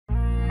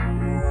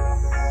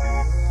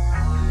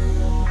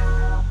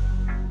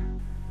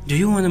Do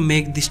you want to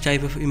make this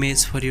type of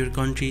image for your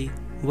country?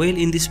 Well,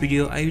 in this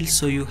video I will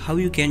show you how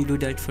you can do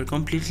that for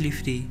completely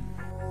free.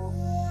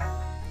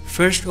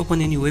 First,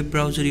 open any web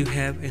browser you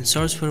have and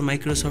search for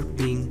Microsoft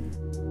Bing.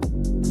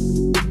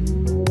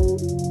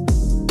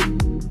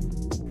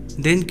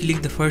 Then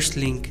click the first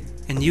link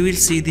and you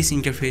will see this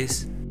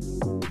interface.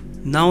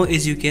 Now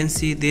as you can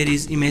see, there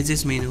is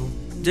images menu.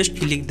 Just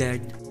click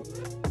that.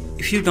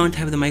 If you don't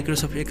have the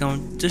Microsoft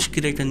account, just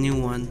create a new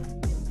one.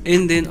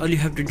 And then all you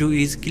have to do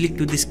is click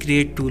to this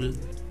create tool,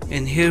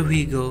 and here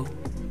we go.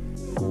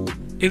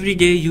 Every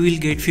day you will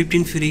get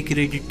 15 free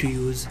credit to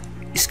use.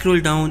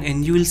 Scroll down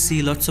and you will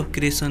see lots of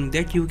creation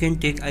that you can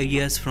take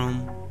ideas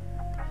from.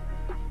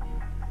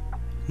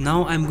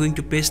 Now I'm going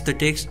to paste the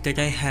text that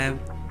I have.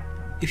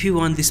 If you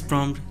want this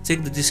prompt,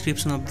 check the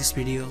description of this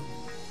video.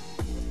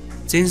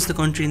 Change the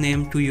country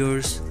name to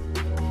yours.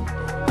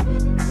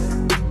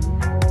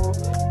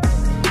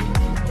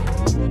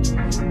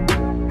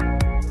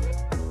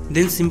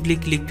 Then simply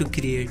click to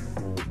create.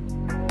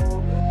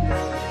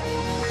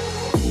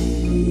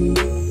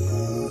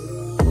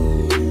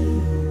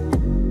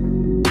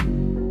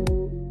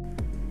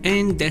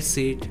 And that's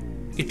it.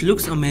 It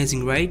looks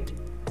amazing, right?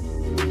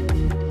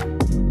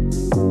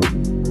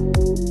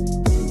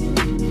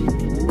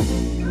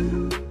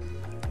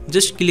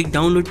 Just click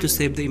download to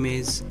save the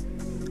image.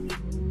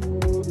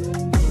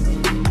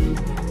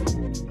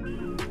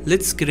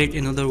 Let's create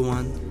another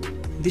one.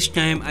 This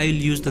time I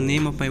will use the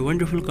name of my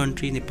wonderful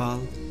country,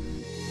 Nepal.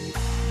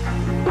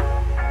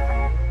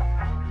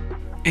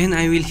 And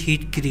I will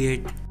hit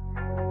create.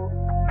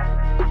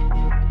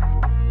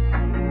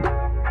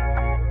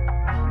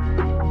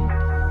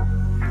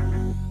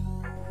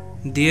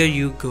 There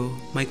you go.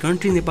 My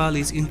country Nepal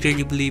is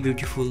incredibly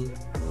beautiful.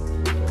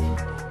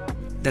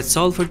 That's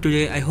all for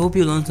today. I hope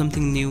you learned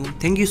something new.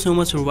 Thank you so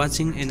much for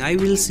watching and I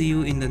will see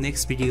you in the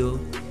next video.